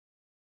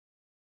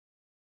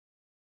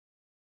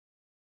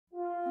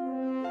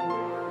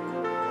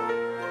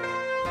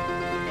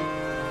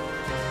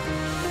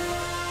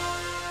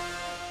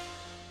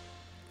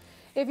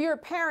If you're a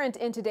parent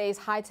in today's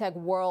high-tech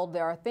world,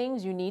 there are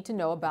things you need to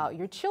know about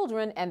your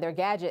children and their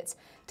gadgets.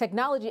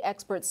 Technology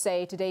experts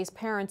say today's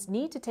parents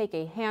need to take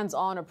a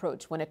hands-on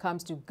approach when it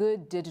comes to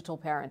good digital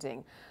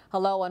parenting.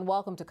 Hello and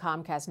welcome to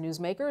Comcast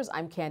Newsmakers.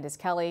 I'm Candace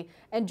Kelly,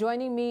 and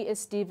joining me is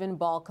Stephen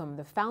Balkam,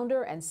 the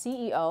founder and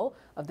CEO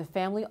of the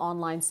Family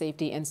Online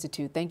Safety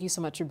Institute. Thank you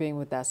so much for being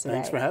with us today.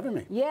 Thanks for having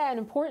me. Yeah, an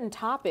important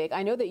topic.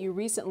 I know that you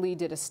recently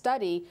did a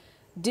study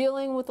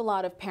dealing with a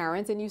lot of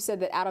parents, and you said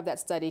that out of that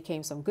study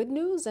came some good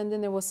news and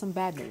then there was some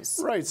bad news.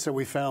 Right, so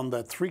we found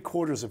that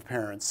 3/4 of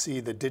parents see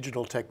that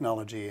digital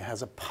technology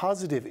has a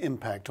positive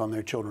impact on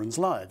their children's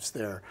lives,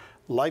 their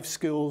life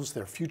skills,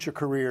 their future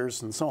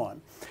careers, and so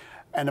on.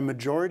 And a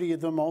majority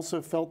of them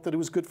also felt that it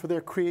was good for their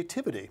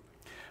creativity.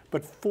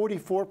 But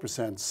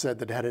 44% said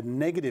that it had a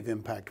negative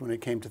impact when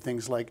it came to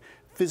things like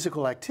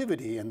physical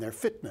activity and their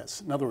fitness.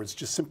 In other words,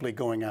 just simply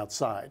going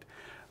outside.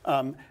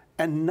 And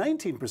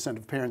 19%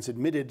 of parents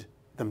admitted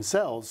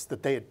themselves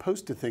that they had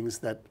posted things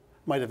that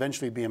might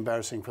eventually be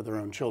embarrassing for their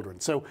own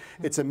children. So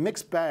it's a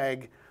mixed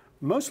bag,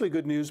 mostly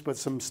good news, but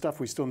some stuff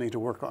we still need to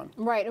work on.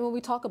 Right, and when we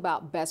talk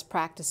about best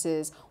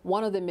practices,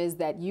 one of them is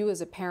that you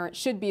as a parent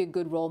should be a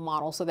good role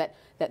model, so that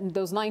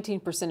those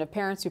 19% of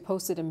parents who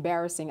posted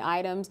embarrassing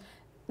items,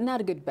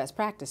 not a good best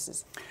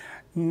practices.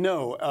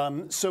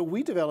 No, so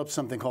we developed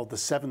something called the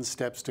 7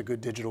 Steps to Good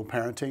Digital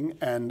Parenting,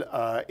 and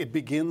it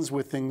begins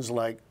with things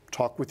like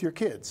talk with your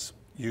kids,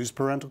 use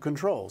parental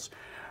controls.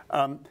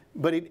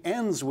 But it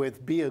ends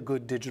with be a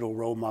good digital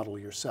role model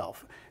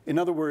yourself. In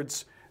other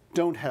words,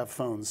 don't have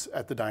phones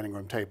at the dining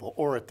room table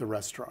or at the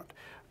restaurant.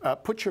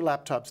 Put your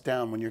laptops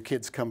down when your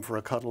kids come for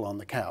a cuddle on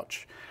the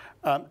couch.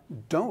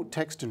 Don't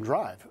text and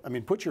drive. I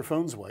mean, put your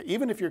phones away.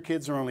 Even if your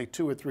kids are only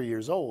 2 or 3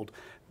 years old,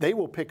 they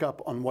will pick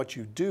up on what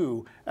you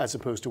do as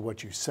opposed to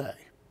what you say.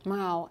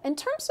 Wow. In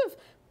terms of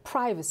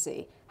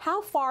privacy,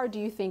 how far do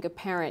you think a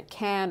parent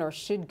can or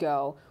should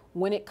go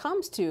when it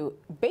comes to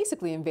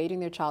basically invading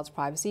their child's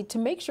privacy to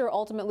make sure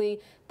ultimately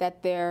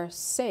that they're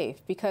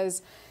safe?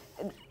 Because,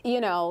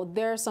 you know,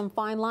 there are some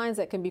fine lines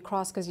that can be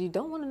crossed because you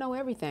don't want to know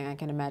everything, I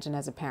can imagine,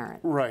 as a parent.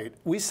 Right.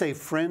 We say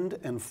friend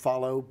and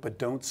follow, but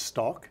don't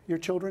stalk your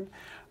children.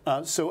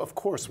 So, of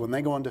course, when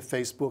they go onto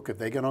Facebook, if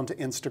they get onto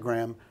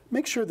Instagram,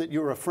 make sure that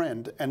you're a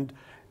friend, and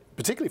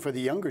particularly for the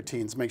younger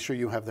teens, make sure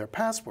you have their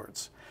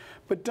passwords.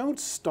 But don't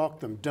stalk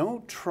them.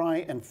 Don't try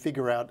and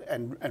figure out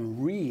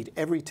and read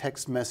every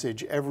text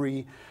message,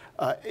 every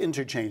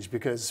interchange,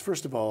 because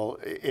first of all,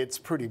 it's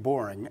pretty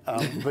boring.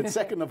 But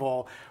second of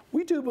all,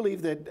 we do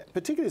believe that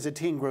particularly as a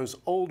teen grows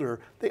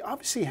older, they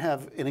obviously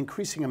have an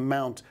increasing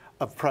amount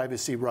of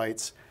privacy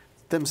rights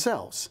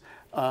themselves.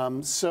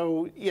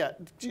 So, yeah,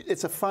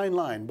 it's a fine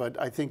line, but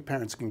I think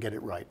parents can get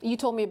it right. You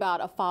told me about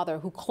a father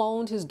who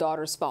cloned his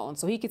daughter's phone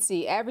so he could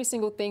see every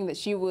single thing that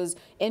she was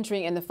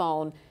entering in the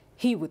phone,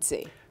 he would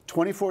see.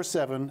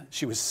 24/7.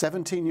 She was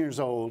 17 years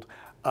old.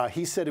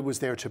 He said it was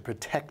there to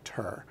protect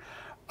her.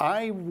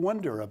 I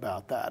wonder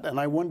about that, and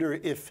I wonder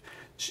if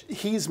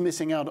he's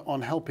missing out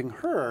on helping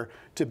her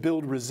to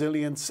build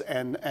resilience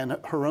and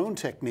her own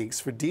techniques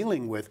for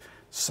dealing with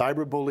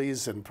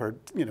cyberbullies and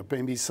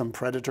maybe some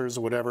predators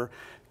or whatever,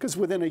 because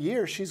within a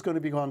year she's going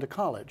to be gone to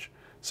college.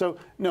 So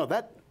no,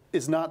 that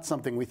is not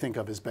something we think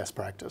of as best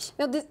practice.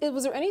 Now,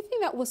 was there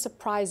anything that was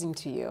surprising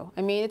to you?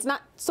 I mean, it's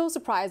not so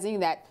surprising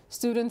that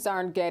students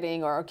aren't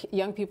getting, or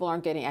young people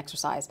aren't getting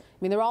exercise. I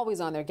mean, they're always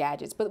on their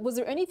gadgets. But was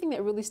there anything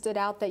that really stood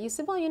out that you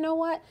said, well, you know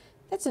what?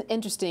 That's an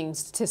interesting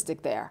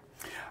statistic there.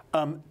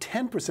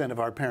 10%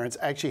 of our parents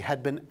actually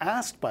had been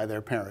asked by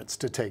their parents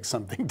to take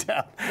something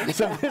down.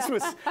 So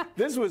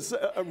this was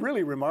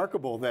really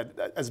remarkable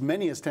that as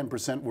many as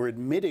 10% were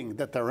admitting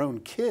that their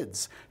own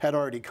kids had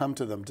already come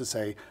to them to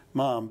say,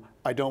 Mom,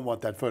 I don't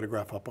want that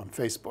photograph up on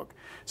Facebook.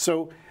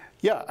 So,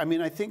 yeah, I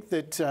mean, I think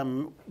that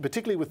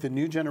particularly with the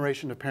new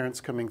generation of parents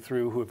coming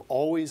through who have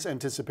always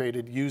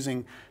anticipated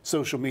using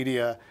social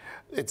media,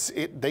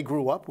 they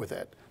grew up with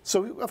it.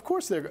 So, of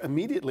course, they're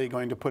immediately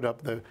going to put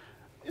up the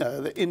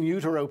in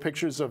utero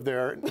pictures of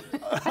their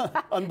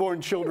unborn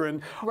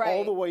children right,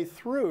 all the way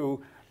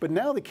through. But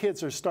now the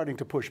kids are starting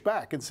to push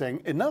back and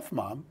saying, enough,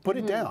 Mom, put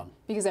it down.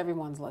 Because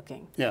everyone's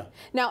looking. Yeah.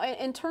 Now,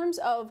 in terms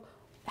of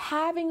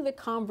having the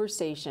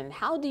conversation,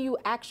 how do you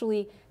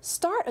actually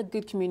start a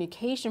good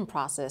communication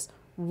process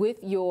with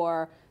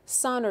your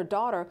son or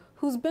daughter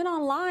who's been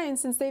online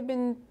since they've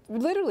been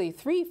literally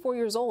 3, 4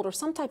 years old, or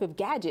some type of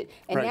gadget,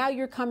 and right, now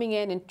you're coming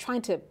in and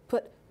trying to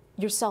put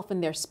yourself in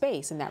their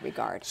space in that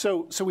regard?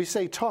 So we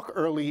say talk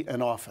early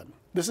and often.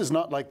 This is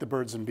not like the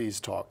birds and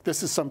bees talk.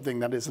 This is something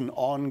that is an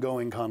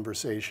ongoing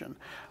conversation.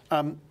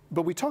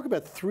 But we talk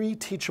about 3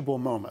 teachable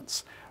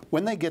moments.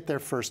 When they get their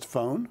first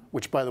phone,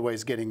 which by the way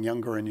is getting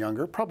younger and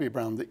younger, probably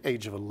around the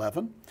age of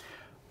 11.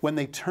 When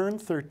they turn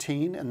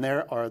 13 and they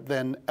are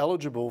then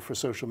eligible for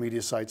social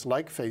media sites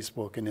like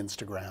Facebook and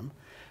Instagram.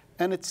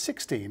 And at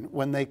 16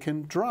 when they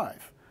can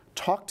drive.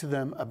 Talk to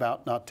them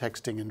about not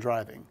texting and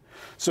driving.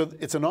 So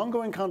it's an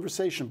ongoing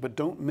conversation, but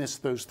don't miss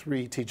those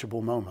 3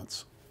 teachable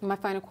moments. My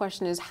final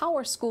question is, how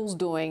are schools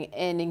doing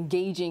in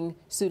engaging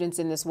students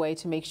in this way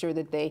to make sure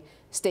that they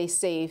stay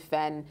safe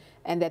and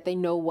that they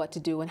know what to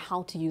do and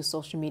how to use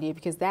social media,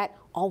 because that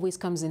always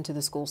comes into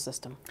the school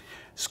system?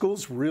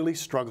 Schools really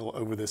struggle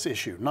over this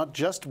issue, not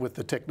just with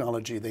the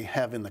technology they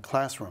have in the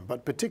classroom,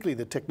 but particularly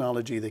the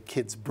technology that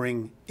kids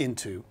bring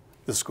into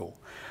the school.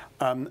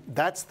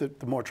 That's the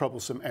more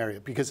troublesome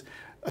area, because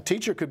a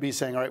teacher could be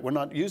saying, all right, we're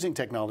not using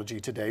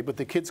technology today, but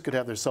the kids could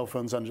have their cell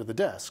phones under the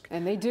desk.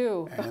 And they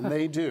do. And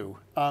they do.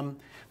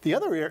 The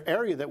other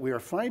area that we are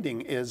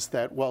finding is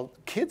that, while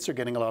kids are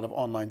getting a lot of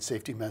online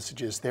safety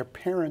messages, their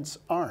parents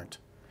aren't.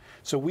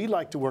 So we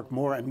like to work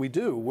more, and we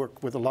do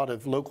work with a lot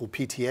of local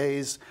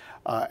PTAs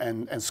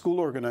and school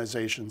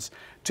organizations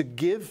to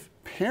give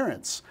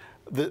parents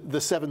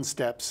the 7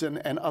 steps and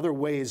other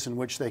ways in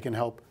which they can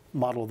help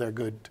model their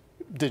good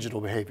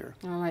digital behavior.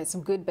 All right,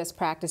 some good best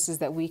practices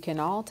that we can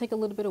all take a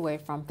little bit away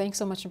from. Thanks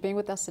so much for being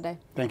with us today.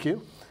 Thank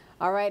you.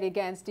 All right,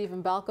 again,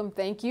 Stephen Balkam,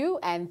 thank you,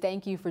 and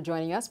thank you for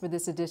joining us for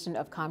this edition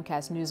of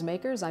Comcast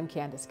Newsmakers. I'm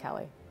Candace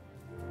Kelly.